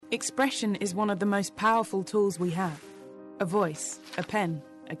Expression is one of the most powerful tools we have. A voice, a pen,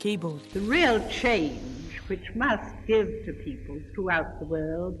 a keyboard. The real change which must give to people throughout the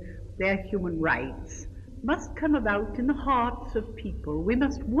world their human rights must come about in the hearts of people. We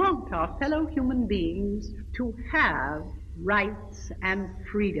must want our fellow human beings to have rights and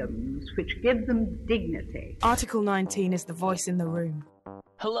freedoms which give them dignity. Article 19 is the voice in the room.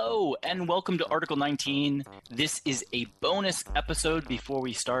 Hello, and welcome to Article 19. This is a bonus episode before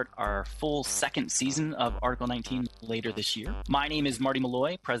we start our full second season of Article 19 later this year. My name is Marty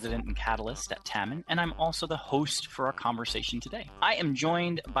Malloy, President and Catalyst at Tamin, and I'm also the host for our conversation today. I am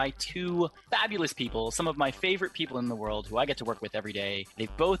joined by two fabulous people, some of my favorite people in the world who I get to work with every day.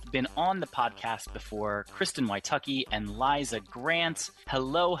 They've both been on the podcast before, Kristen Witocki and Liza Grant.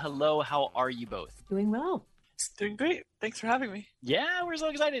 Hello, how are you both? Doing well. Doing great. Thanks for having me. Yeah, we're so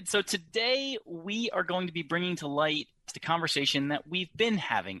excited. So today we are going to be bringing to light the conversation that we've been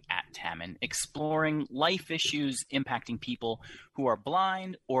having at Tamin, exploring life issues impacting people who are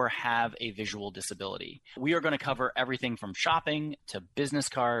blind or have a visual disability. We are going to cover everything from shopping to business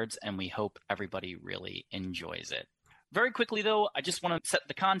cards, and we hope everybody really enjoys it. Very quickly, though, I just want to set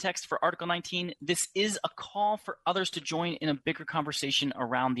the context for Article 19. This is a call for others to join in a bigger conversation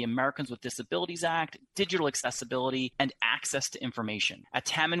around the Americans with Disabilities Act, digital accessibility, and access to information. At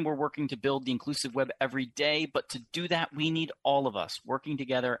Tamin, we're working to build the inclusive web every day, but to do that, we need all of us working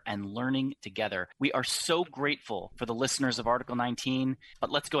together and learning together. We are so grateful for the listeners of Article 19,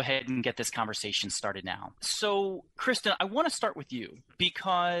 but let's go ahead and get this conversation started now. So, Kristen, I want to start with you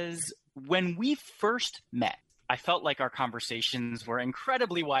because when we first met, I felt like our conversations were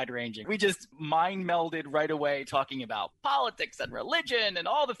incredibly wide-ranging. We just mind melded right away talking about politics and religion and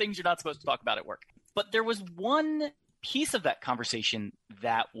all the things you're not supposed to talk about at work. But there was one piece of that conversation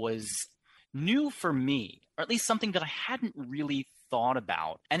that was new for me, or at least something that I hadn't really thought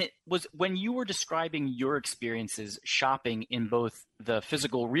about. And it was when you were describing your experiences shopping in both the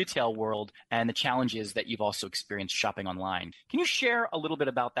physical retail world and the challenges that you've also experienced shopping online. Can you share a little bit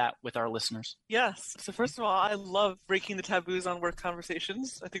about that with our listeners? Yes. So first of all, I love breaking the taboos on work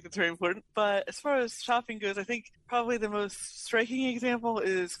conversations. I think that's very important. But as far as shopping goes, I think probably the most striking example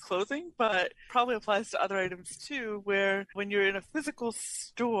is clothing, but probably applies to other items too, where when you're in a physical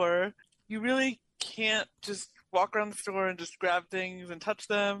store, you really can't just walk around the store and just grab things and touch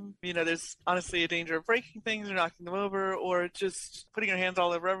them. You know, there's honestly a danger of breaking things or knocking them over, or just putting your hands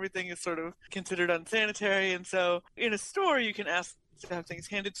all over everything is sort of considered unsanitary. And so in a store, you can ask to have things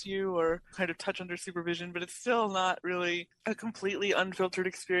handed to you or kind of touch under supervision, but it's still not really a completely unfiltered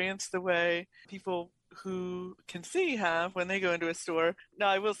experience the way people who can see have when they go into a store. Now,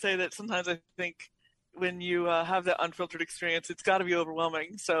 I will say that sometimes I think when you have that unfiltered experience, it's got to be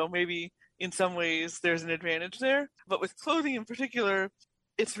overwhelming. So maybe in some ways there's an advantage there. But with clothing in particular,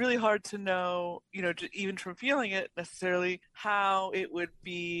 it's really hard to know, you know, even from feeling it necessarily, how it would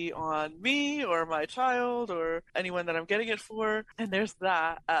be on me or my child or anyone that I'm getting it for. And there's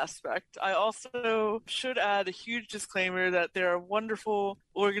that aspect. I also should add a huge disclaimer that there are wonderful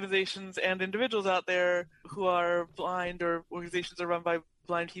organizations and individuals out there who are blind, or organizations are run by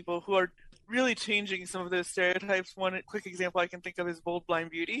blind people who are really changing some of those stereotypes. One quick example I can think of is Bold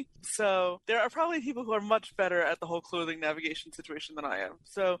Blind Beauty. So there are probably people who are much better at the whole clothing navigation situation than I am.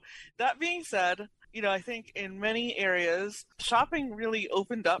 So that being said, you know, I think in many areas, shopping really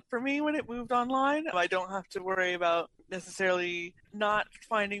opened up for me when it moved online. I don't have to worry about necessarily not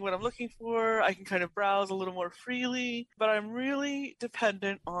finding what I'm looking for. I can kind of browse a little more freely, but I'm really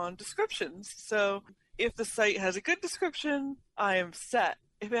dependent on descriptions. So if the site has a good description, I am set.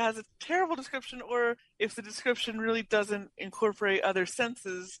 If it has a terrible description, or if the description really doesn't incorporate other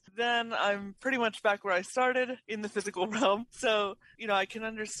senses, then I'm pretty much back where I started in the physical realm. So, you know, I can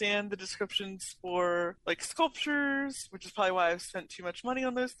understand the descriptions for like sculptures, which is probably why I've spent too much money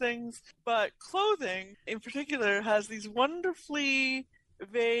on those things. But clothing in particular has these wonderfully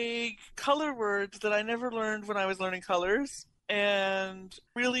vague color words that I never learned when I was learning colors. And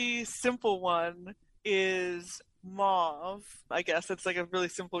really simple one is mauve. I guess it's like a really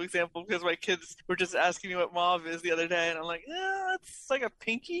simple example because my kids were just asking me what mauve is the other day, and I'm like, it's like a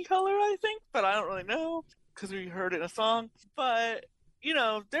pinky color, I think, but I don't really know because we heard it in a song. But, you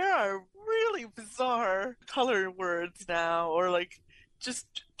know, there are really bizarre color words now, or like just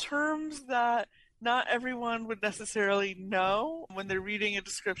terms that not everyone would necessarily know when they're reading a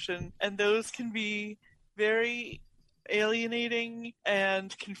description, and those can be very alienating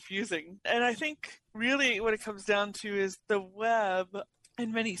and confusing. And I think really what it comes down to is the web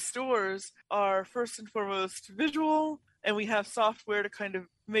and many stores are first and foremost visual, and we have software to kind of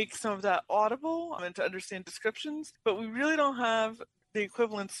make some of that audible and to understand descriptions, but we really don't have the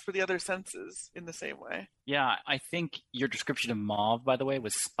equivalents for the other senses in the same way. Yeah, I think your description of mauve, by the way,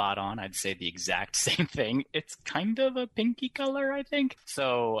 was spot on. I'd say the exact same thing. It's kind of a pinky color, I think.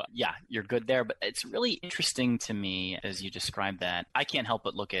 So yeah, you're good there. But it's really interesting to me as you describe that. I can't help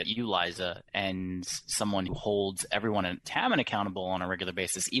but look at you, Liza, and someone who holds everyone at Tammin accountable on a regular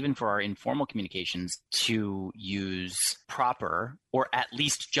basis, even for our informal communications, to use proper or at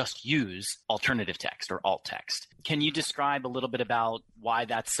least just use alternative text or alt text. Can you describe a little bit about why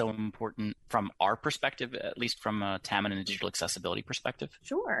that's so important from our perspective, at least from a Tammin and a digital accessibility perspective?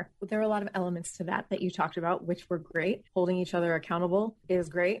 Sure. There are a lot of elements to that you talked about, which were great. Holding each other accountable is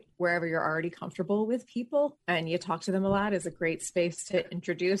great. Wherever you're already comfortable with people and you talk to them a lot is a great space to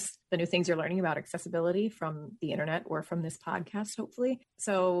introduce the new things you're learning about accessibility from the internet or from this podcast, hopefully.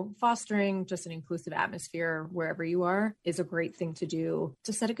 So fostering just an inclusive atmosphere wherever you are is a great thing to do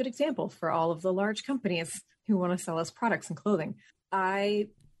to set a good example for all of the large companies who want to sell us products and clothing. I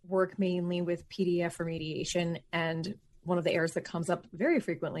work mainly with PDF remediation, and one of the errors that comes up very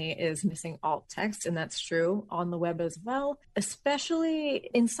frequently is missing alt text, and that's true on the web as well. Especially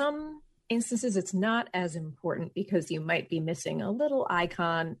in some instances, it's not as important because you might be missing a little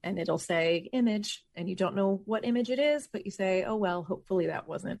icon and it'll say image, and you don't know what image it is, but you say, oh, well, hopefully that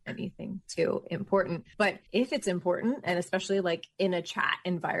wasn't anything too important. But if it's important, and especially like in a chat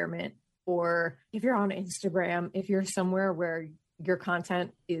environment, or if you're on Instagram, if you're somewhere where your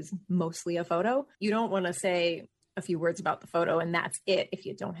content is mostly a photo, you don't want to say a few words about the photo and that's it. If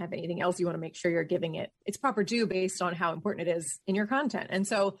you don't have anything else, you want to make sure you're giving it its proper due based on how important it is in your content. And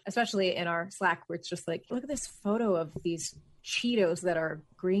so, especially in our Slack, where it's just like, look at this photo of these Cheetos that are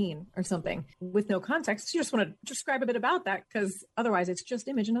green or something with no context. You just want to describe a bit about that because otherwise it's just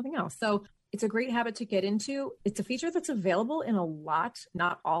image and nothing else. So it's a great habit to get into. It's a feature that's available in a lot,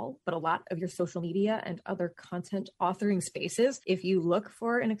 not all, but a lot of your social media and other content authoring spaces. If you look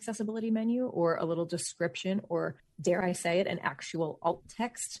for an accessibility menu or a little description, or dare I say it, an actual alt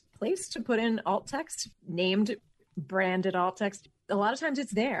text place to put in alt text, named branded alt text, a lot of times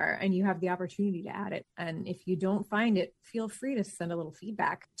it's there and you have the opportunity to add it. And if you don't find it, feel free to send a little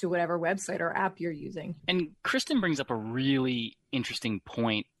feedback to whatever website or app you're using. And Kristen brings up a really interesting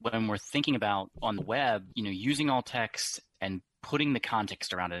point when we're thinking about on the web, using alt text and putting the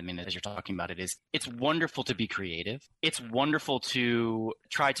context around it. I mean, as you're talking about it's wonderful to be creative. It's wonderful to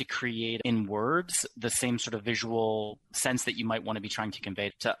try to create in words the same sort of visual sense that you might want to be trying to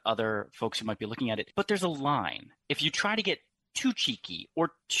convey to other folks who might be looking at it. But there's a line. If you try to get too cheeky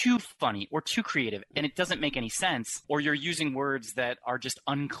or too funny or too creative and it doesn't make any sense, or you're using words that are just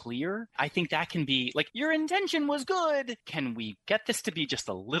unclear, I think that can be like, your intention was good. Can we get this to be just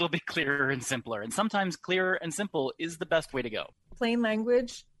a little bit clearer and simpler? And sometimes clearer and simple is the best way to go. Plain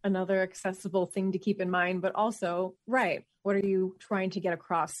language, another accessible thing to keep in mind, but also, right, what are you trying to get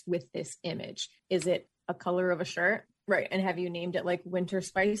across with this image? Is it a color of a shirt? Right. And have you named it like Winter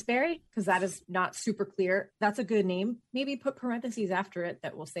Spice Berry? Because that is not super clear. That's a good name. Maybe put parentheses after it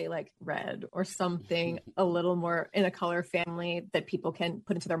that will say like red or something a little more in a color family that people can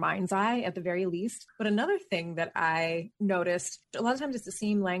put into their mind's eye at the very least. But another thing that I noticed, a lot of times it's the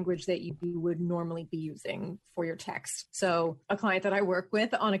same language that you would normally be using for your text. So a client that I work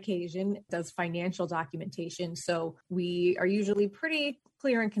with on occasion does financial documentation. So we are usually pretty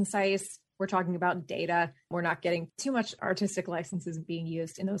clear and concise. We're talking about data. We're not getting too much artistic licenses being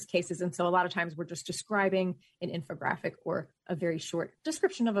used in those cases. And so a lot of times we're just describing an infographic or a very short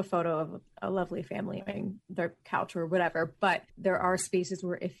description of a photo of a lovely family on their couch or whatever. But there are spaces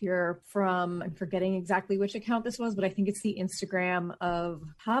where if you're from, I'm forgetting exactly which account this was, but I think it's the Instagram of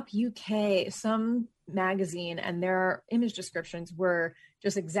Pop UK, some magazine, and their image descriptions were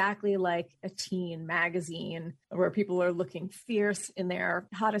just exactly like a teen magazine where people are looking fierce in their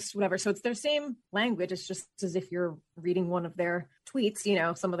hottest whatever. So it's their same language. It's just as if you're reading one of their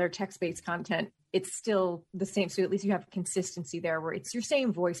tweets, some of their text-based content. It's still the same. So at least you have consistency there where it's your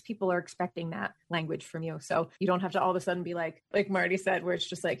same voice. People are expecting that language from you. So you don't have to all of a sudden be like Marty said, where it's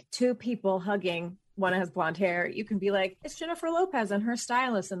just like two people hugging. One has blonde hair. You can be like, it's Jennifer Lopez and her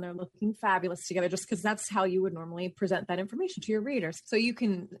stylist, and they're looking fabulous together, just because that's how you would normally present that information to your readers. So you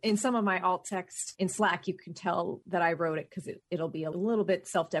can, in some of my alt text in Slack, you can tell that I wrote it because it'll be a little bit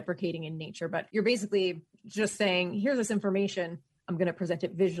self-deprecating in nature, but you're basically just saying, here's this information. I'm going to present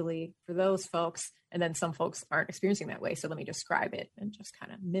it visually for those folks. And then some folks aren't experiencing that way. So let me describe it and just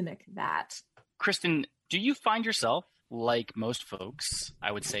kind of mimic that. Kristen, do you find yourself, like most folks,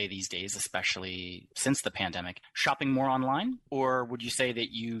 I would say these days, especially since the pandemic, shopping more online? Or would you say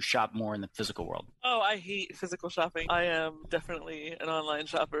that you shop more in the physical world? Oh, I hate physical shopping. I am definitely an online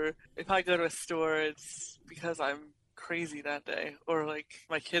shopper. If I go to a store, it's because I'm crazy that day, or like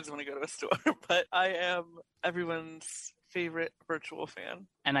my kids want to go to a store. But I am everyone's favorite virtual fan.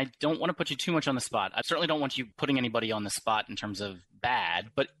 And I don't want to put you too much on the spot. I certainly don't want you putting anybody on the spot in terms of bad,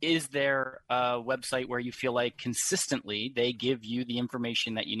 but is there a website where you feel like consistently they give you the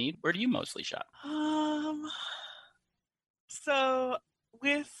information that you need? Where do you mostly shop? So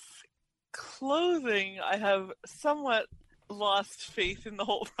with clothing, I have somewhat lost faith in the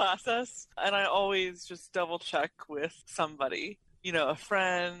whole process, and I always just double check with somebody, a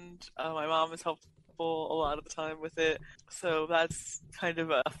friend. My mom has helped a lot of the time with it, so that's kind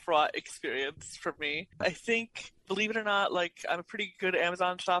of a fraught experience for me. I think, believe it or not, like, I'm a pretty good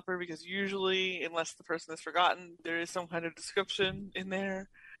Amazon shopper because usually, unless the person has forgotten, there is some kind of description in there.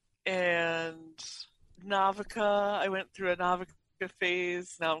 And Navica, I went through a Navica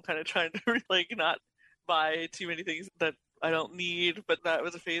phase. Now I'm kind of trying to not buy too many things that I don't need, but that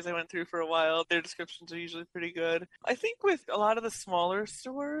was a phase I went through for a while. Their descriptions are usually pretty good. I think with a lot of the smaller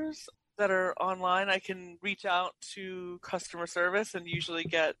stores that are online, I can reach out to customer service and usually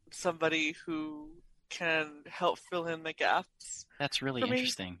get somebody who can help fill in the gaps. That's really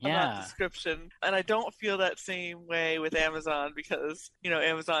interesting. About description. And I don't feel that same way with Amazon because,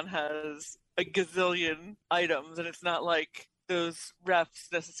 Amazon has a gazillion items, and it's not like those reps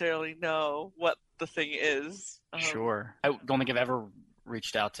necessarily know what the thing is. Sure. I don't think I've ever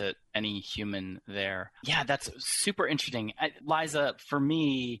reached out to any human there. Yeah, that's super interesting. Liza, for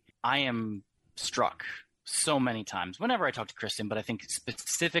me, I am struck so many times whenever I talk to Kristen, but I think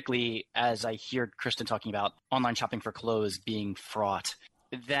specifically as I hear Kristen talking about online shopping for clothes being fraught,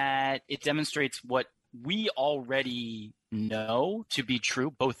 that it demonstrates what we already know to be true,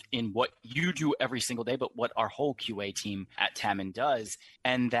 both in what you do every single day, but what our whole QA team at Tammin does.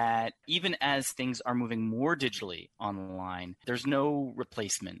 And that even as things are moving more digitally online, there's no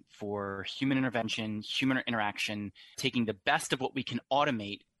replacement for human intervention, human interaction, taking the best of what we can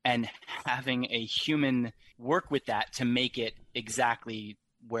automate and having a human work with that to make it exactly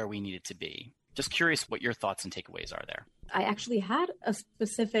where we need it to be. Just curious what your thoughts and takeaways are there. I actually had a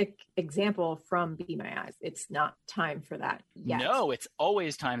specific example from Be My Eyes. It's not time for that yet. No, it's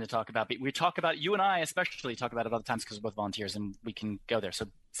always time to talk about. We talk about, you and I especially talk about it other times because we're both volunteers and we can go there. So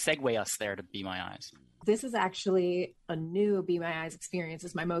segue us there to Be My Eyes. This is actually a new Be My Eyes experience.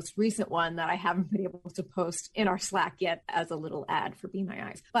 It's my most recent one that I haven't been able to post in our Slack yet as a little ad for Be My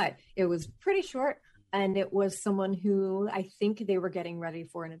Eyes. But it was pretty short, and it was someone who I think they were getting ready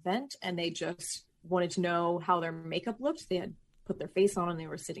for an event and they just wanted to know how their makeup looked. They had put their face on and they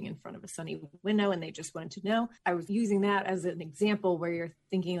were sitting in front of a sunny window and they just wanted to know. I was using that as an example where you're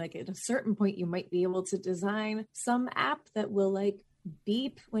thinking like at a certain point you might be able to design some app that will like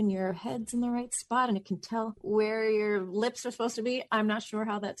beep when your head's in the right spot and it can tell where your lips are supposed to be. I'm not sure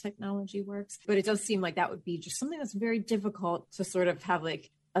how that technology works, but it does seem like that would be just something that's very difficult to sort of have like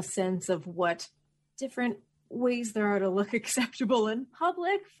a sense of what different ways there are to look acceptable in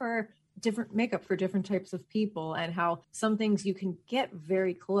public for different makeup for different types of people, and how some things you can get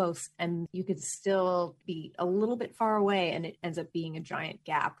very close and you could still be a little bit far away and it ends up being a giant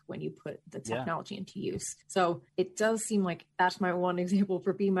gap when you put the technology into use. So it does seem like that's my one example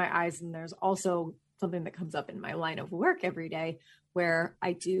for Be My Eyes. And there's also something that comes up in my line of work every day where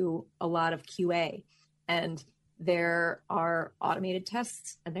I do a lot of QA, and there are automated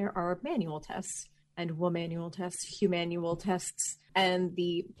tests and there are manual tests. And manual tests, humanual tests. And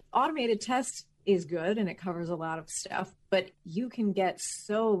the automated test is good and it covers a lot of stuff, but you can get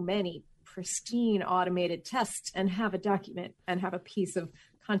so many pristine automated tests and have a document and have a piece of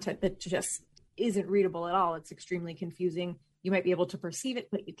content that just isn't readable at all. It's extremely confusing. You might be able to perceive it,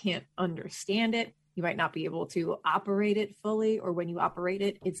 but you can't understand it. You might not be able to operate it fully, or when you operate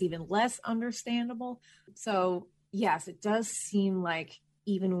it, it's even less understandable. So yes, it does seem like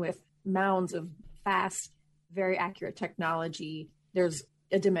even with mounds of fast, very accurate technology, there's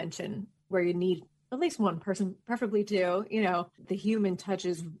a dimension where you need at least one person, preferably two. The human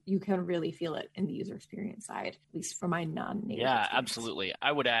touches, you can really feel it in the user experience side, at least for my non-native experience. Absolutely.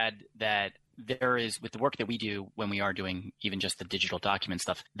 I would add that there is, with the work that we do when we are doing even just the digital document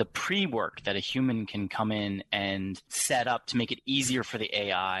stuff, the pre-work that a human can come in and set up to make it easier for the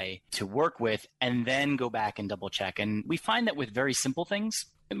AI to work with and then go back and double check. And we find that with very simple things,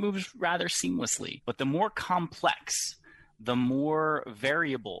 it moves rather seamlessly. But the more complex, the more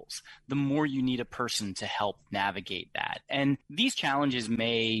variables, the more you need a person to help navigate that. And these challenges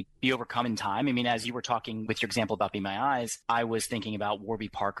may be overcome in time. I mean, as you were talking with your example about Be My Eyes, I was thinking about Warby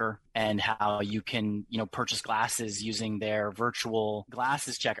Parker and how you can, purchase glasses using their virtual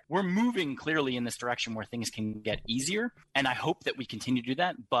glasses checker. We're moving clearly in this direction where things can get easier. And I hope that we continue to do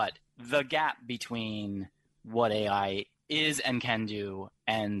that. But the gap between what AI is and can do,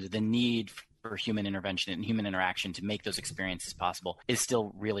 and the need for human intervention and human interaction to make those experiences possible is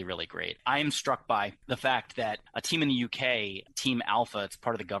still really, really great. I am struck by the fact that a team in the UK, Team Alpha, it's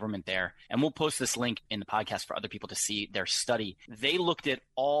part of the government there, and we'll post this link in the podcast for other people to see their study. They looked at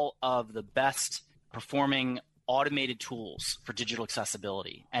all of the best performing automated tools for digital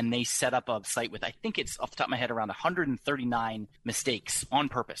accessibility, and they set up a site with, I think it's off the top of my head, around 139 mistakes on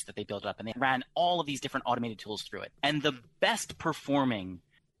purpose that they built up, and they ran all of these different automated tools through it. And the best performing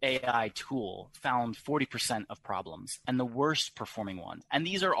AI tool found 40% of problems, and the worst performing ones. And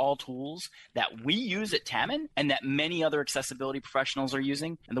these are all tools that we use at Tamin and that many other accessibility professionals are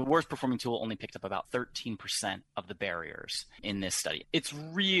using. And the worst performing tool only picked up about 13% of the barriers in this study. It's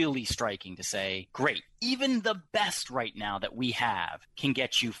really striking to say, great, even the best right now that we have can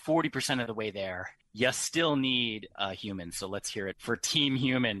get you 40% of the way there. You still need a human. So let's hear it for Team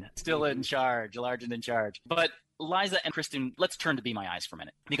Human, still in charge, large and in charge. But Liza and Kristen, let's turn to Be My Eyes for a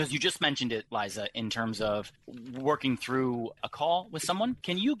minute, because you just mentioned it, Liza, in terms of working through a call with someone.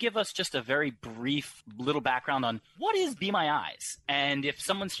 Can you give us just a very brief little background on what is Be My Eyes? And if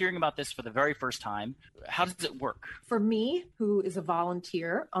someone's hearing about this for the very first time, how does it work? For me, who is a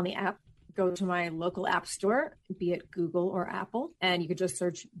volunteer on the app, go to my local app store, be it Google or Apple, and you could just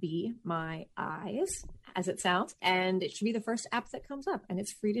search Be My Eyes, as it sounds, and it should be the first app that comes up, and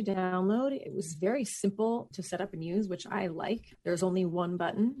it's free to download. It was very simple to set up and use, which I like. There's only one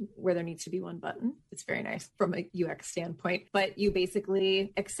button where there needs to be one button. It's very nice from a UX standpoint, but you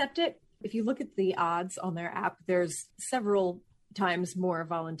basically accept it. If you look at the odds on their app, there's several times more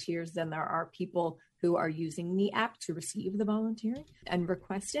volunteers than there are people who are using the app to receive the volunteering and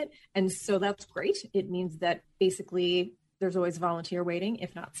request it. And so that's great. It means that basically there's always a volunteer waiting,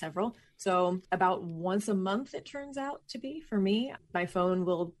 if not several. So about once a month, it turns out to be for me, my phone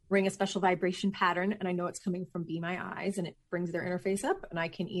will ring a special vibration pattern, and I know it's coming from Be My Eyes, and it brings their interface up, and I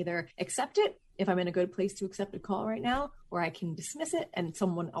can either accept it if I'm in a good place to accept a call right now, or I can dismiss it and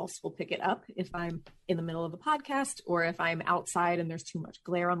someone else will pick it up if I'm in the middle of a podcast, or if I'm outside and there's too much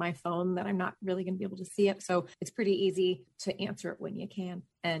glare on my phone that I'm not really going to be able to see it. So it's pretty easy to answer it when you can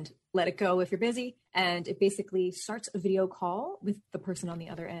and let it go if you're busy. And it basically starts a video call with the person on the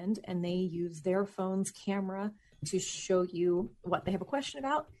other end, and they use their phone's camera to show you what they have a question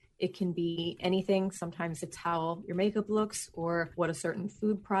about. It can be anything. Sometimes it's how your makeup looks, or what a certain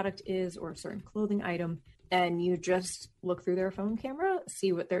food product is, or a certain clothing item. And you just look through their phone camera,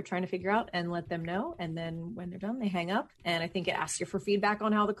 see what they're trying to figure out, and let them know. And then when they're done, they hang up. And I think it asks you for feedback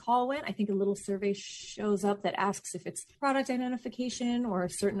on how the call went. I think a little survey shows up that asks if it's product identification or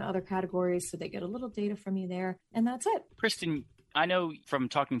certain other categories. So they get a little data from you there. And that's it. Kristen, I know from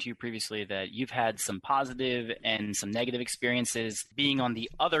talking to you previously that you've had some positive and some negative experiences being on the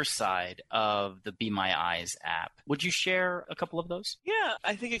other side of the Be My Eyes app. Would you share a couple of those? Yeah,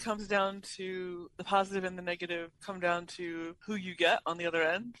 I think it comes down to the positive and the negative come down to who you get on the other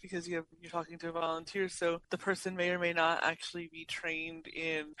end, because you're talking to a volunteer. So the person may or may not actually be trained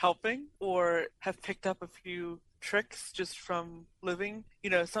in helping or have picked up a few tricks just from living. You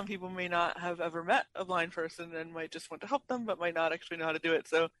know, some people may not have ever met a blind person and might just want to help them, but might not actually know how to do it.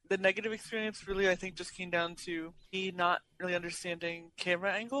 So the negative experience really, I think, just came down to me not really understanding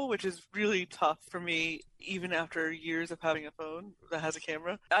camera angle, which is really tough for me, even after years of having a phone that has a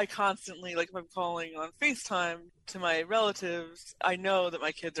camera. I constantly, like if I'm calling on FaceTime to my relatives, I know that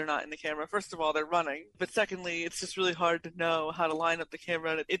my kids are not in the camera. First of all, they're running. But secondly, it's just really hard to know how to line up the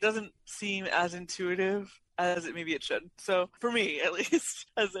camera. It doesn't seem as intuitive as maybe it should. So for me, at least,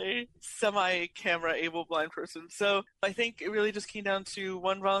 as a semi-camera able blind person. So I think it really just came down to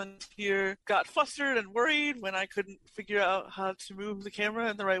one volunteer got flustered and worried when I couldn't figure out how to move the camera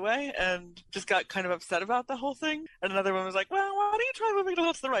in the right way and just got kind of upset about the whole thing. And another one was like, well, why don't you try moving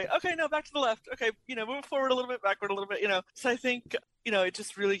it to the right? Okay, no, back to the left. Okay, move forward a little bit, backward a little bit, So I think, it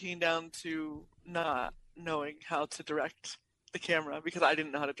just really came down to not knowing how to direct the camera, because I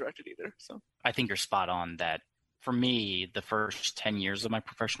didn't know how to direct it either. So I think you're spot on that. For me, the first 10 years of my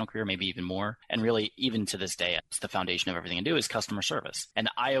professional career, maybe even more, and really even to this day, it's the foundation of everything I do is customer service. And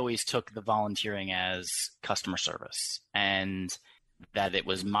I always took the volunteering as customer service, and that it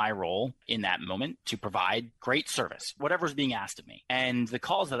was my role in that moment to provide great service, whatever's being asked of me. And the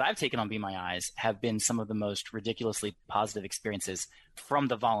calls that I've taken on Be My Eyes have been some of the most ridiculously positive experiences from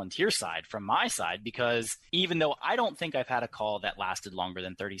the volunteer side, from my side, because even though I don't think I've had a call that lasted longer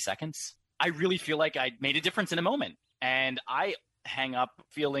than 30 seconds, I really feel like I made a difference in a moment. And I hang up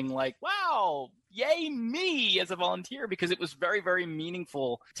feeling like, wow, yay me as a volunteer, because it was very, very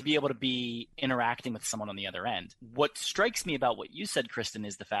meaningful to be able to be interacting with someone on the other end. What strikes me about what you said, Kristen,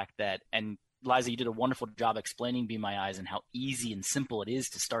 is the fact that, and Liza, you did a wonderful job explaining Be My Eyes and how easy and simple it is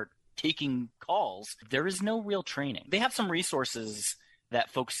to start taking calls. There is no real training. They have some resources that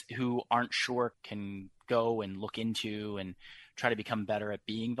folks who aren't sure can go and look into and try to become better at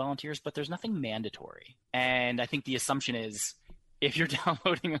being volunteers, but there's nothing mandatory. And I think the assumption is, if you're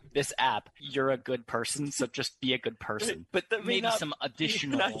downloading this app, you're a good person, so just be a good person. But that maybe some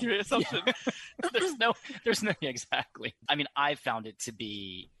additional accurate assumption. Yeah. There's no exactly. I mean, I found it to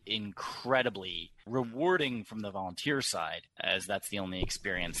be incredibly rewarding from the volunteer side, as that's the only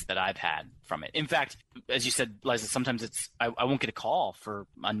experience that I've had from it. In fact, as you said, Liza, sometimes I won't get a call for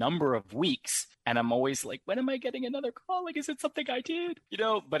a number of weeks, and I'm always like, when am I getting another call? Like, is it something I did?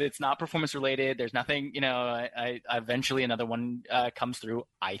 But it's not performance related. There's nothing, I eventually another one comes through,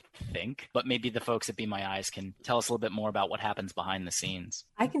 I think, but maybe the folks at Be My Eyes can tell us a little bit more about what happens behind the scenes.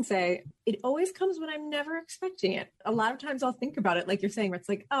 I can say it always comes when I'm never expecting it. A lot of times I'll think about it, like you're saying, where it's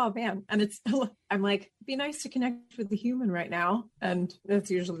like, oh man. And I'm like, be nice to connect with the human right now. And that's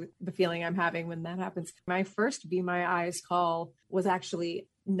usually the feeling I'm having when that happens. My first Be My Eyes call was actually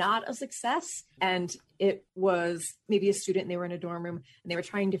not a success. And it was maybe a student, and they were in a dorm room and they were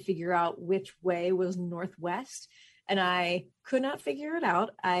trying to figure out which way was northwest. And I could not figure it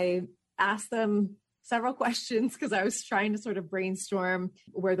out. I asked them several questions because I was trying to sort of brainstorm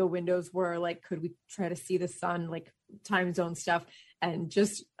where the windows were, like, could we try to see the sun, like time zone stuff, and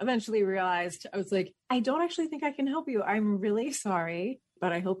just eventually realized, I was like, I don't actually think I can help you. I'm really sorry,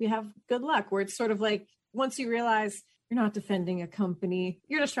 but I hope you have good luck. Where it's sort of like, once you realize you're not defending a company,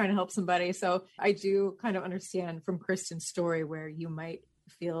 you're just trying to help somebody. So I do kind of understand from Kristen's story where you might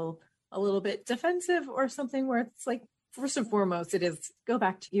feel a little bit defensive or something, where it's like, first and foremost, it is go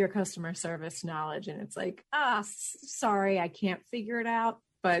back to your customer service knowledge. And it's like, sorry, I can't figure it out,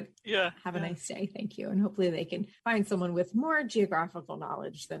 but have a nice day. Thank you. And hopefully they can find someone with more geographical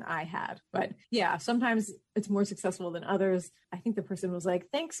knowledge than I had. But yeah, sometimes it's more successful than others. I think the person was like,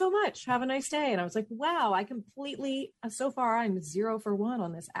 thanks so much. Have a nice day. And I was like, wow, so far I'm 0 for 1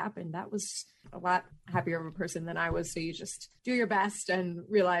 on this app. And that was a lot happier of a person than I was. So you just do your best and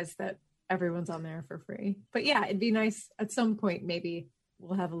realize that everyone's on there for free. But yeah, it'd be nice at some point, maybe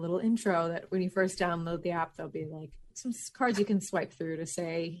we'll have a little intro that when you first download the app, there'll be like some cards you can swipe through to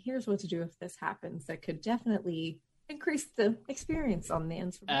say, here's what to do if this happens. That could definitely increase the experience on the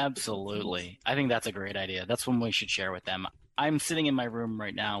end. Absolutely. I think that's a great idea. That's one we should share with them. I'm sitting in my room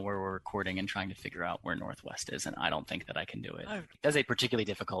right now where we're recording and trying to figure out where Northwest is, and I don't think that I can do it. That's a particularly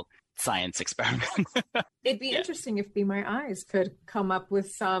difficult science experiment. It'd be interesting if Be My Eyes could come up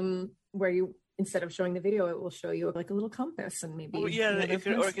with some where you, instead of showing the video, it will show you like a little compass and maybe. Oh, yeah, it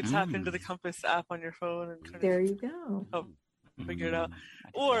could tap into the Compass app on your phone and there you go. Figure it out.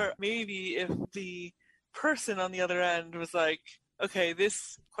 Or maybe if the person on the other end was like, okay,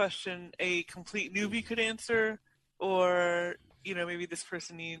 this question a complete newbie could answer, or maybe this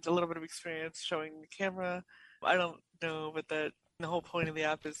person needs a little bit of experience showing the camera. I don't know, but the whole point of the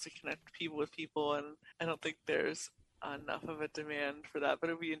app is to connect people with people, and I don't think there's enough of a demand for that, but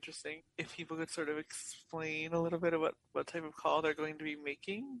it would be interesting if people could sort of explain a little bit of what type of call they're going to be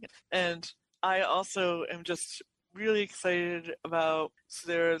making. And I also am just really excited about, so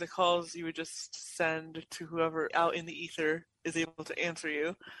there are the calls you would just send to whoever out in the ether is able to answer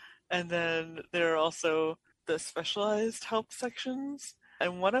you, and then there are also the specialized help sections,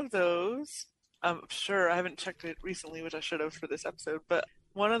 and one of those, I'm sure I haven't checked it recently, which I should have for this episode, but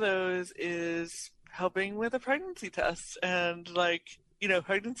one of those is helping with a pregnancy test. And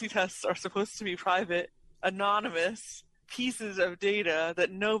pregnancy tests are supposed to be private, anonymous pieces of data that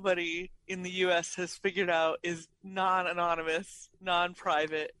nobody in the US has figured out is non-anonymous,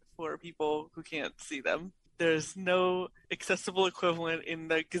 non-private for people who can't see them. There's no accessible equivalent in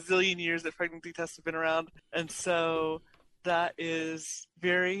the gazillion years that pregnancy tests have been around. And so that is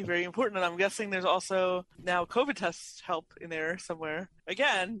very, very important. And I'm guessing there's also now COVID test help in there somewhere.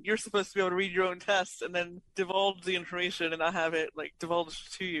 Again, you're supposed to be able to read your own tests and then divulge the information and not have it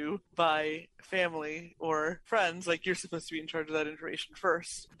divulged to you by family or friends. You're supposed to be in charge of that information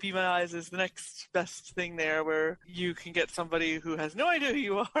first. Be My Eyes is the next best thing there, where you can get somebody who has no idea who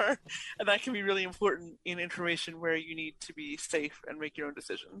you are, and that can be really important in information where you need to be safe and make your own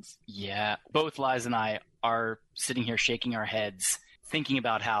decisions. Yeah, both Liz and I are sitting here shaking our heads thinking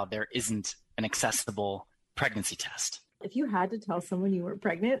about how there isn't an accessible pregnancy test. If you had to tell someone you were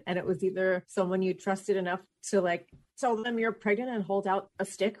pregnant and it was either someone you trusted enough to tell them you're pregnant and hold out a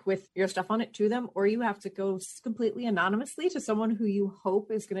stick with your stuff on it to them, or you have to go completely anonymously to someone who you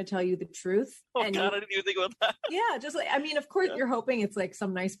hope is going to tell you the truth. Oh God, I didn't even think about that. Yeah, just like, I mean, of course you're hoping it's like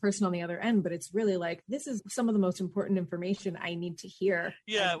some nice person on the other end, but it's really like, this is some of the most important information I need to hear.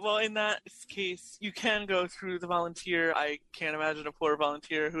 Yeah, well, in that case, you can go through the volunteer. I can't imagine a poor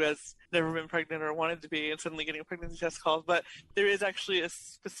volunteer who has never been pregnant or wanted to be and suddenly getting a pregnancy test called, but there is actually a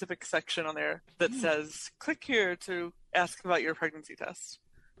specific section on there that says, click here to ask about your pregnancy test.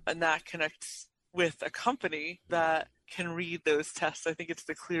 And that connects with a company that can read those tests. I think it's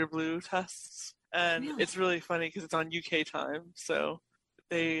the Clear Blue tests. And it's really funny because it's on UK time. So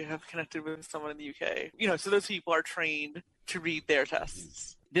they have connected with someone in the UK. You know, so those people are trained to read their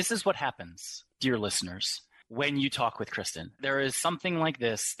tests. This is what happens, dear listeners, when you talk with Kristen. There is something like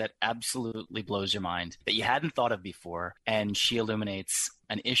this that absolutely blows your mind that you hadn't thought of before, and she illuminates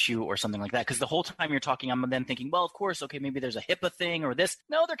an issue or something like that. Because the whole time you're talking, I'm then thinking, well, of course, okay, maybe there's a HIPAA thing or this.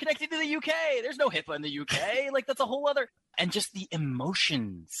 No, they're connected to the UK. There's no HIPAA in the UK. Like, that's a whole other... And just the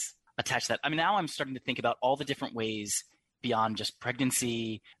emotions attached to that. I mean, now I'm starting to think about all the different ways beyond just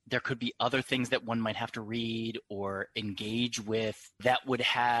pregnancy. There could be other things that one might have to read or engage with that would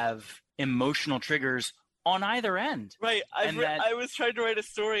have emotional triggers on either end. Right. I was trying to write a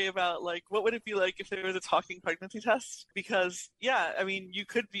story about, like, what would it be like if there was a talking pregnancy test? Because, yeah, I mean, you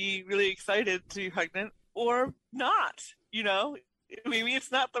could be really excited to be pregnant or not, you know? Maybe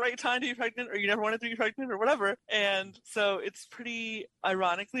it's not the right time to be pregnant, or you never wanted to be pregnant, or whatever. And so it's pretty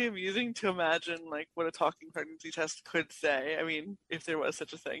ironically amusing to imagine, like, what a talking pregnancy test could say. I mean, if there was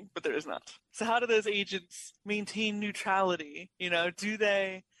such a thing, but there is not. So how do those agents maintain neutrality? You know, do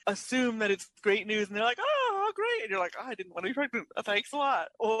they assume that it's great news and they're like, oh, great, and you're like, oh, I didn't want to be pregnant, thanks a lot?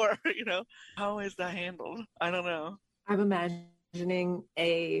 Or, you know, how is that handled? I don't know. I'm imagining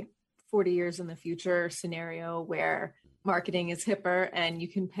a 40 years in the future scenario where marketing is hipper and you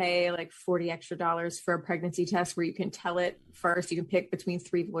can pay like $40 extra for a pregnancy test where you can tell it first. You can pick between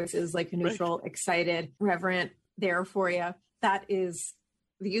three voices, like a neutral, excited, reverent, there for you. That is,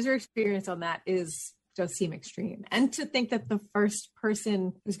 the user experience on that does seem extreme. And to think that the first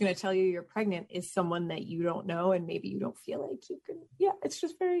person who's going to tell you you're pregnant is someone that you don't know and maybe you don't feel like you can. Yeah, it's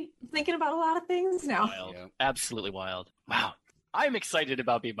just thinking about a lot of things now. Wild. Yeah. Absolutely wild. Wow. I'm excited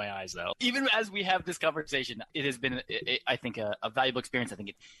about Be My Eyes, though. Even as we have this conversation, it has been, I think, a valuable experience. I think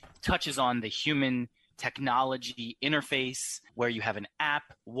it touches on the human technology interface where you have an app,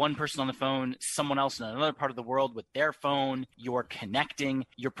 one person on the phone, someone else in another part of the world with their phone. You're connecting,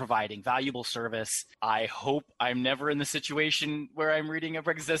 you're providing valuable service. I hope I'm never in the situation where I'm reading a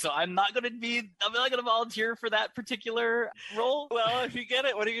pregnancy test, so I'm not going to volunteer for that particular role. Well, if you get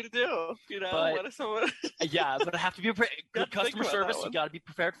it, what are you going to do? You know, what if someone... Yeah, but I have to be good customer service. You got to be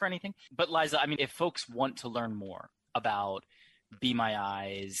prepared for anything. But Liza, I mean, if folks want to learn more about Be My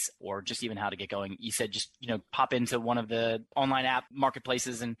Eyes, or just even how to get going, you said just, pop into one of the online app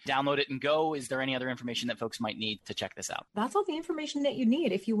marketplaces and download it and go. Is there any other information that folks might need to check this out? That's all the information that you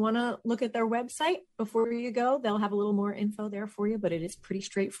need. If you want to look at their website before you go, they'll have a little more info there for you, but it is pretty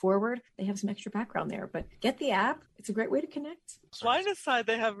straightforward. They have some extra background there, but get the app. It's a great way to connect. Blind Aside,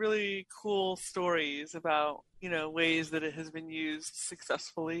 they have really cool stories about ways that it has been used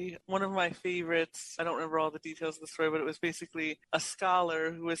successfully. One of my favorites, I don't remember all the details of the story, but it was basically a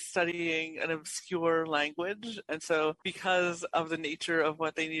scholar who was studying an obscure language. And so because of the nature of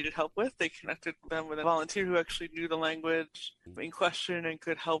what they needed help with, they connected them with a volunteer who actually knew the language in question and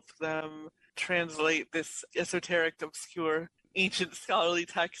could help them translate this esoteric, obscure, ancient scholarly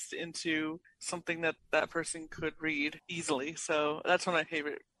text into something that that person could read easily. So that's one of my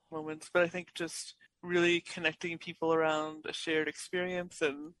favorite moments. But I think just really connecting people around a shared experience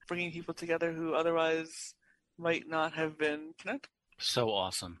and bringing people together who otherwise might not have been connected. So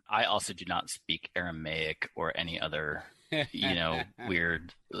awesome. I also do not speak Aramaic or any other,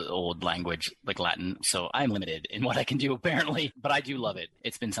 weird old language like Latin. So I'm limited in what I can do apparently, but I do love it.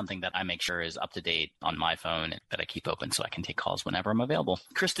 It's been something that I make sure is up to date on my phone that I keep open so I can take calls whenever I'm available.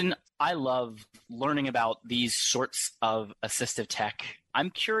 Kristen, I love learning about these sorts of assistive tech. I'm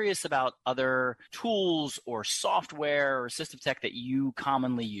curious about other tools or software or assistive tech that you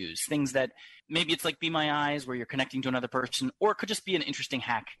commonly use, things that maybe it's like Be My Eyes where you're connecting to another person, or it could just be an interesting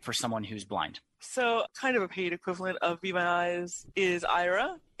hack for someone who's blind. So kind of a paid equivalent of Be My Eyes is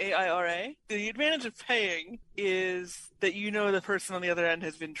Aira, A-I-R-A. The advantage of paying is that the person on the other end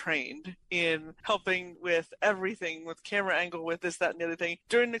has been trained in helping with everything, with camera angle, with this, that, and the other thing.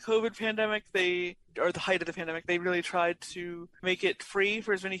 During the COVID pandemic, the height of the pandemic, they really tried to make it free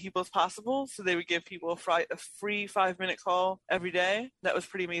for as many people as possible. So they would give people a free 5-minute call every day. That was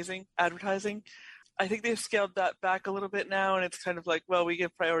pretty amazing advertising. I think they've scaled that back a little bit now, and it's kind of like, well, we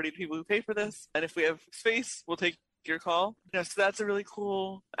give priority to people who pay for this, and if we have space, we'll take your call. So that's a really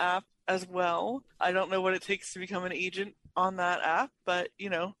cool app as well. I don't know what it takes to become an agent on that app, but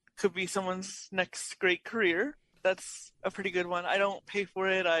could be someone's next great career. That's a pretty good one. I don't pay for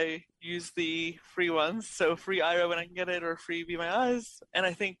it. I use the free ones. So free Aira when I can get it, or free Be My Eyes. And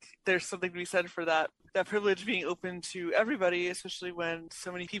I think there's something to be said for that privilege being open to everybody, especially when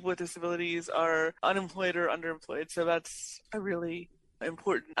so many people with disabilities are unemployed or underemployed. So that's a really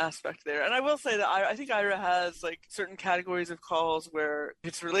important aspect there. And I will say that I think Aira has like certain categories of calls where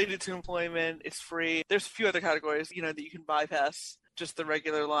it's related to employment, it's free. There's a few other categories, that you can bypass just the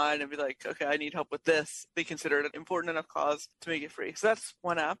regular line and be like, okay, I need help with this. They consider it an important enough cause to make it free. So that's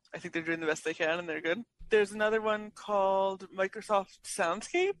one app. I think they're doing the best they can and they're good. There's another one called Microsoft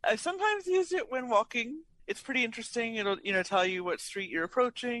Soundscape. I've sometimes used it when walking. It's pretty interesting. It'll, tell you what street you're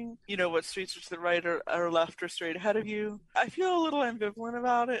approaching, what streets are to the right or left or straight ahead of you. I feel a little ambivalent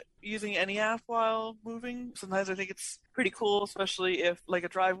about it, using any app while moving. Sometimes I think it's pretty cool, especially if like a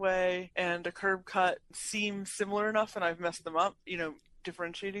driveway and a curb cut seem similar enough and I've messed them up,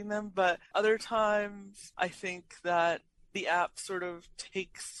 differentiating them. But other times I think that the app sort of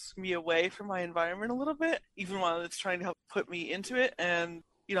takes me away from my environment a little bit, even while it's trying to help put me into it. And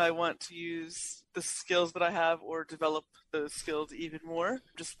I want to use the skills that I have or develop those skills even more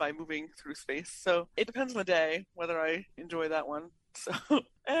just by moving through space. So it depends on the day whether I enjoy that one. So,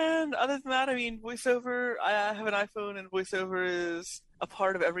 and other than that, VoiceOver, I have an iPhone and VoiceOver is a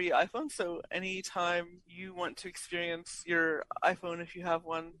part of every iPhone. So anytime you want to experience your iPhone, if you have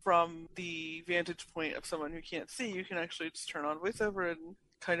one, from the vantage point of someone who can't see, you can actually just turn on VoiceOver and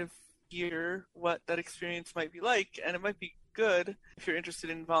kind of hear what that experience might be like. And it might be good if you're interested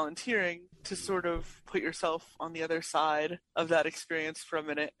in volunteering to sort of put yourself on the other side of that experience for a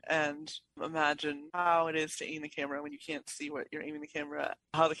minute and imagine how it is to aim the camera when you can't see what you're aiming the camera at,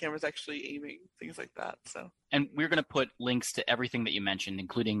 how the camera's actually aiming, things like that. And we're going to put links to everything that you mentioned,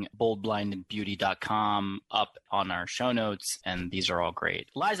 including boldblindandbeauty.com, up on our show notes, and these are all great.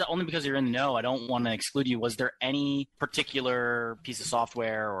 Liza, only because you're in the know, I don't want to exclude you. Was there any particular piece of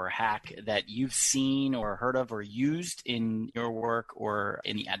software or hack that you've seen or heard of or used in your work or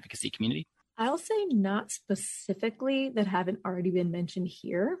in the advocacy community? I'll say not specifically that haven't already been mentioned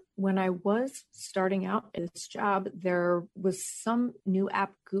here. When I was starting out at this job, there was some new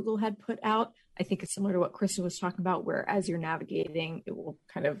app Google had put out. I think it's similar to what Kristen was talking about, where as you're navigating, it will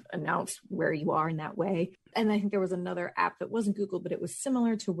kind of announce where you are in that way. And I think there was another app that wasn't Google, but it was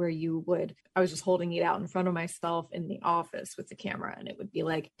similar to where I was just holding it out in front of myself in the office with the camera, and it would be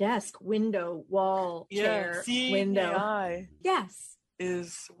like desk, window, wall, chair, window. AI. Yes.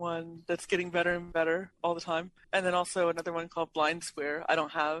 Is one that's getting better and better all the time. And then also another one called Blind Square. I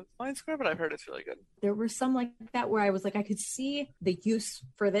don't have Blind Square, but I've heard it's really good. There were some like that where I was like, I could see the use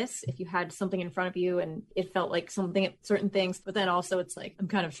for this if you had something in front of you and it felt like something at certain things. But then also it's like, I'm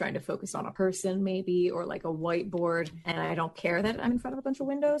kind of trying to focus on a person maybe, or like a whiteboard, and I don't care that I'm in front of a bunch of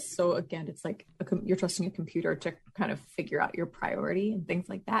windows. So again, it's like you're trusting a computer to kind of figure out your priority and things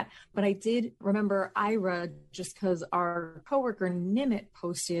like that. But I did remember Aira just because our coworker Nimit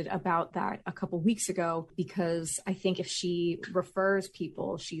posted about that a couple weeks ago, because I think if she refers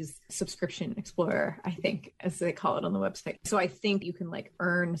people, she's Subscription Explorer, I think, as they call it on the website. So I think you can like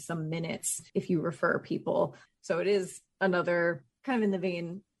earn some minutes if you refer people. So it is another kind of in the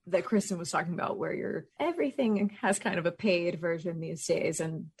vein that Kristen was talking about, where everything has kind of a paid version these days,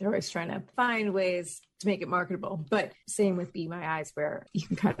 and they're always trying to find ways to make it marketable. But same with Be My Eyes, where you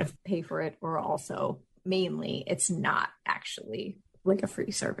can kind of pay for it, or also mainly it's not actually like a free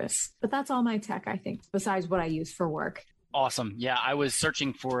service. But that's all my tech, I think, besides what I use for work. Awesome. Yeah, I was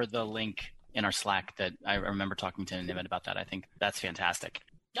searching for the link in our Slack that I remember talking to Nimit about that. I think that's fantastic.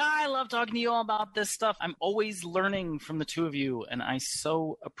 I love talking to you all about this stuff. I'm always learning from the two of you, and I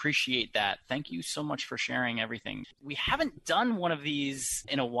so appreciate that. Thank you so much for sharing everything. We haven't done one of these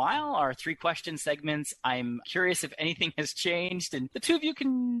in a while, our 3-question segments. I'm curious if anything has changed, and the two of you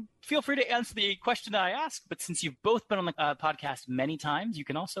can feel free to answer the question that I ask, but since you've both been on the podcast many times, you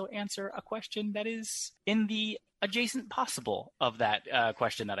can also answer a question that is in the adjacent possible of that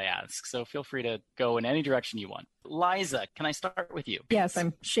question that I ask. So feel free to go in any direction you want. Liza, can I start with you? Yes,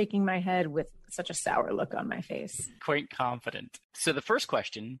 I'm shaking my head with such a sour look on my face. Quite confident. So the first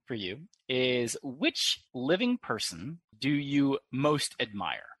question for you is, which living person do you most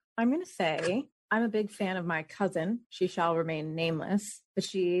admire? I'm going to say I'm a big fan of my cousin. She shall remain nameless, but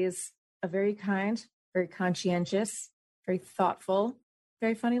she's a very kind, very conscientious, very thoughtful,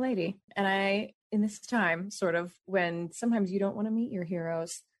 very funny lady. And in this time, sort of, when sometimes you don't want to meet your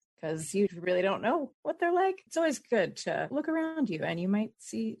heroes because you really don't know what they're like. It's always good to look around you and you might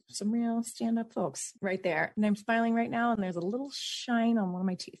see some real stand-up folks right there. And I'm smiling right now and there's a little shine on one of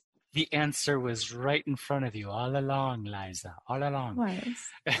my teeth. The answer was right in front of you all along, Liza, all along. Was.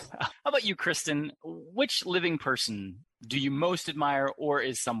 How about you, Kristen? Which living person do you most admire or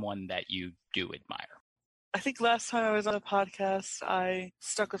is someone that you do admire? I think last time I was on a podcast, I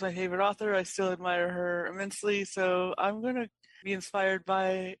stuck with my favorite author. I still admire her immensely. So I'm going to be inspired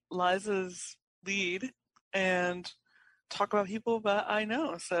by Liza's lead and talk about people that I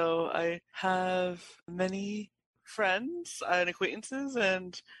know. So I have many friends and acquaintances,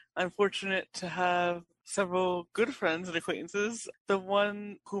 and I'm fortunate to have several good friends and acquaintances. The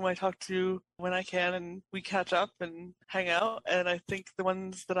one whom I talk to when I can, and we catch up and hang out. And I think the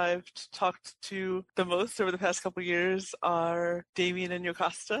ones that I've talked to the most over the past couple of years are Damien and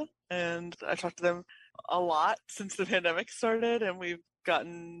Yocasta. And I talked to them a lot since the pandemic started, and we've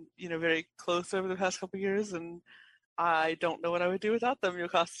gotten, very close over the past couple of years. And I don't know what I would do without them.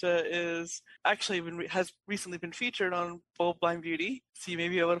 Yocasta is actually has recently been featured on Bold Blind Beauty, so you may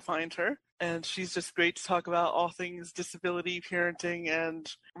be able to find her. And she's just great to talk about all things disability, parenting, and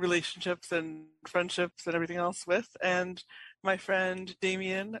relationships and friendships and everything else with. And my friend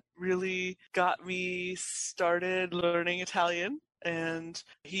Damien really got me started learning Italian. And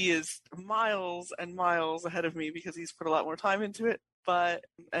he is miles and miles ahead of me because he's put a lot more time into it.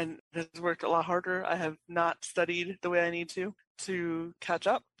 And has worked a lot harder. I have not studied the way I need to catch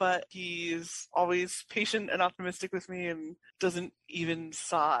up, but he's always patient and optimistic with me and doesn't even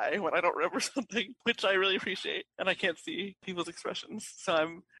sigh when I don't remember something, which I really appreciate. And I can't see people's expressions, so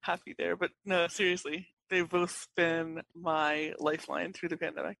I'm happy there. But no, seriously, they've both been my lifeline through the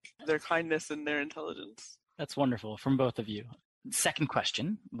pandemic, their kindness and their intelligence. That's wonderful from both of you. Second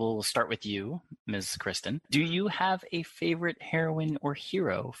question, we'll start with you, Ms. Kristen. Do you have a favorite heroine or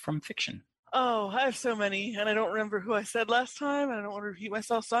hero from fiction? Oh, I have so many, and I don't remember who I said last time, and I don't want to repeat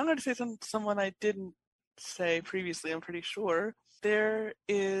myself, so I'm going to say someone I didn't say previously, I'm pretty sure. There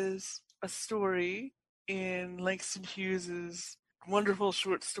is a story in Langston Hughes's wonderful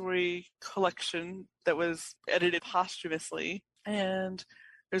short story collection that was edited posthumously, and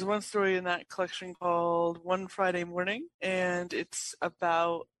there's one story in that collection called One Friday Morning, and it's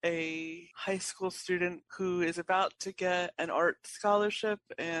about a high school student who is about to get an art scholarship,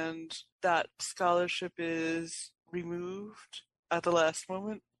 and that scholarship is removed at the last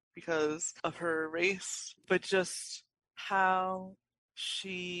moment because of her race, but just how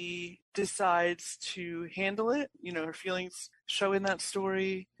she decides to handle it. Her feelings show in that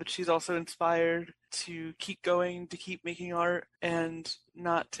story, but she's also inspired to keep going, to keep making art, and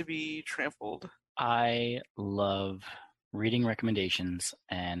not to be trampled. I love reading recommendations,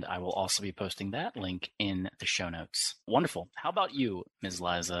 and I will also be posting that link in the show notes. Wonderful. How about you, Ms.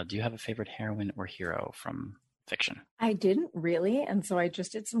 Liza? Do you have a favorite heroine or hero from fiction? I didn't really, and so I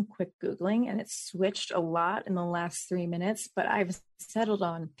just did some quick Googling, and it switched a lot in the last 3 minutes, but I've settled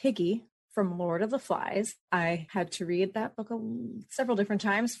on Piggy from Lord of the Flies. I had to read that book several different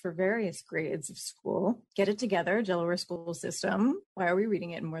times for various grades of school. Get it together, Delaware school system. Why are we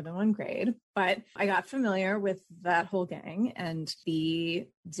reading it in more than one grade? But I got familiar with that whole gang and the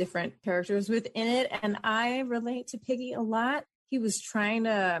different characters within it, and I relate to Piggy a lot. He was trying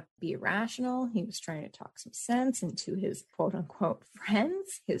to be rational. He was trying to talk some sense into his quote unquote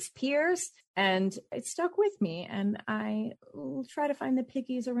friends, his peers, and it stuck with me. And I will try to find the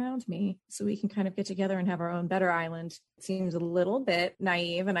piggies around me so we can kind of get together and have our own better island. It seems a little bit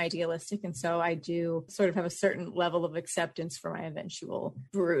naive and idealistic. And so I do sort of have a certain level of acceptance for my eventual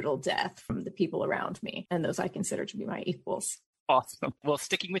brutal death from the people around me and those I consider to be my equals. Awesome. Well,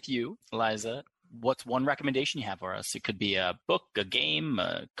 sticking with you, Liza, what's one recommendation you have for us? It could be a book, a game,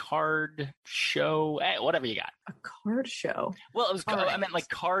 a card show, whatever you got. A card show? Well, it was I meant like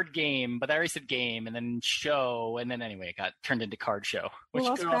card game, but I already said game and then show, and then anyway, it got turned into card show. Which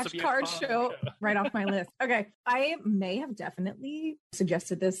well, I'll scratch card show right off my list. Okay. I may have definitely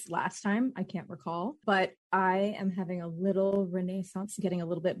suggested this last time. I can't recall, but I am having a little renaissance, getting a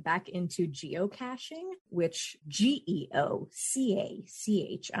little bit back into geocaching, which GeoCaching.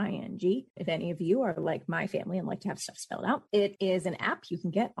 If any of you are like my family and like to have stuff spelled out, it is an app you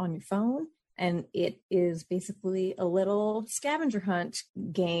can get on your phone. And it is basically a little scavenger hunt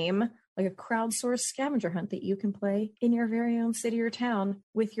game, like a crowdsourced scavenger hunt that you can play in your very own city or town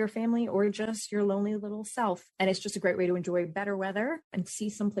with your family or just your lonely little self. And it's just a great way to enjoy better weather and see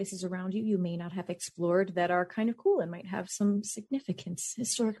some places around you may not have explored that are kind of cool and might have some significance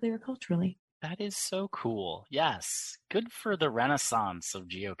historically or culturally. That is so cool. Yes. Good for the renaissance of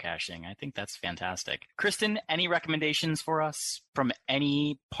geocaching. I think that's fantastic. Kristen, any recommendations for us from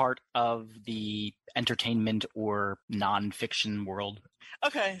any part of the entertainment or nonfiction world?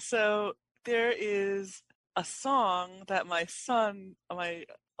 Okay, so there is a song that my son, my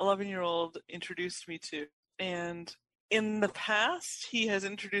 11-year-old, introduced me to. And in the past, he has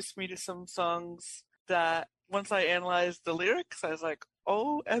introduced me to some songs that once I analyzed the lyrics, I was like,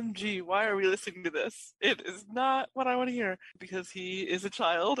 OMG, why are we listening to this? It is not what I want to hear, because he is a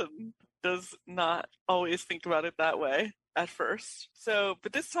child and does not always think about it that way at first.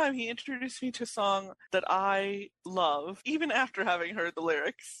 But this time he introduced me to a song that I love, even after having heard the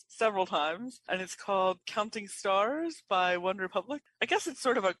lyrics several times, and it's called Counting Stars by One Republic. I guess it's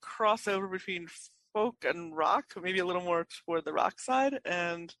sort of a crossover between folk and rock, maybe a little more toward the rock side,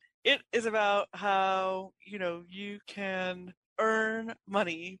 and it is about how, you can earn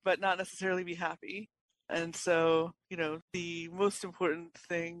money but not necessarily be happy. And so, the most important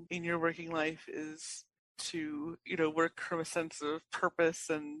thing in your working life is to, work from a sense of purpose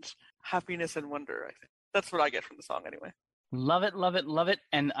and happiness and wonder, I think. That's what I get from the song anyway. Love it, love it, love it.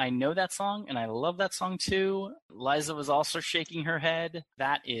 And I know that song, and I love that song too. Liza was also shaking her head.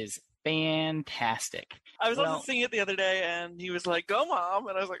 That is fantastic. I was also singing it the other day, and he was like, "Go, Mom,"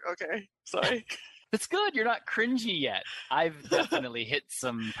 and I was like, "Okay, sorry." That's good. You're not cringy yet. I've definitely hit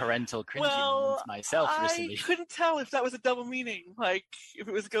some parental cringy moments myself recently. I couldn't tell if that was a double meaning, like if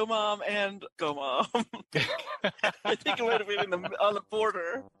it was "Go, Mom" and "Go, Mom." I think it might have been on the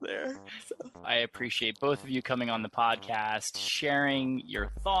border there. So. I appreciate both of you coming on the podcast, sharing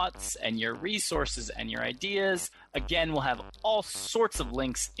your thoughts and your resources and your ideas. Again, we'll have all sorts of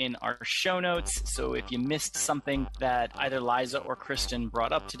links in our show notes. So if you missed something that either Liza or Kristen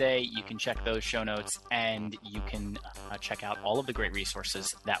brought up today, you can check those show notes and you can check out all of the great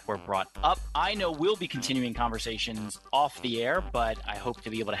resources that were brought up. I know we'll be continuing conversations off the air, but I hope to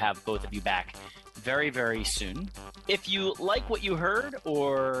be able to have both of you back very, very soon. If you like what you heard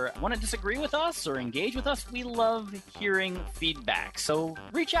or want to disagree with us or engage with us, we love hearing feedback. So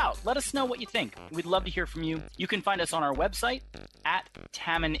reach out. Let us know what you think. We'd love to hear from you. You can find us on our website at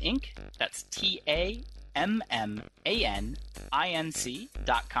Tamman Inc. That's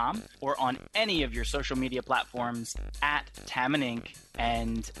TAMMANINC.com, or on any of your social media platforms at Tamman Inc.,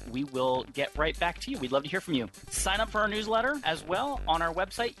 and we will get right back to you. We'd love to hear from you. Sign up for our newsletter as well on our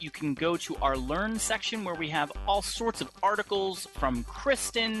website. You can go to our Learn section where we have all sorts of articles from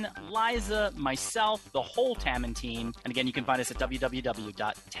Kristen, Liza, myself, the whole Tamman team. And again, you can find us at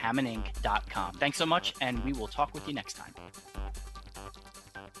www.tammaninc.com. Thanks so much, and we will talk with you next time.